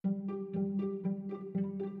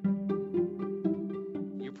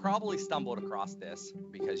probably stumbled across this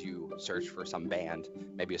because you searched for some band,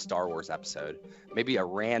 maybe a Star Wars episode, maybe a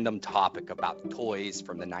random topic about toys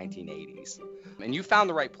from the 1980s. And you found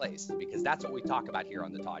the right place because that's what we talk about here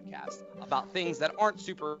on the podcast, about things that aren't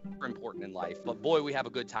super important in life, but boy, we have a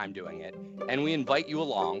good time doing it. And we invite you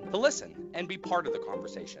along to listen and be part of the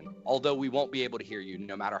conversation, although we won't be able to hear you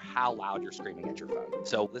no matter how loud you're screaming at your phone.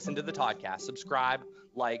 So listen to the podcast, subscribe,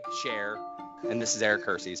 like, share, and this is Eric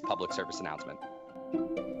Kersey's public service announcement.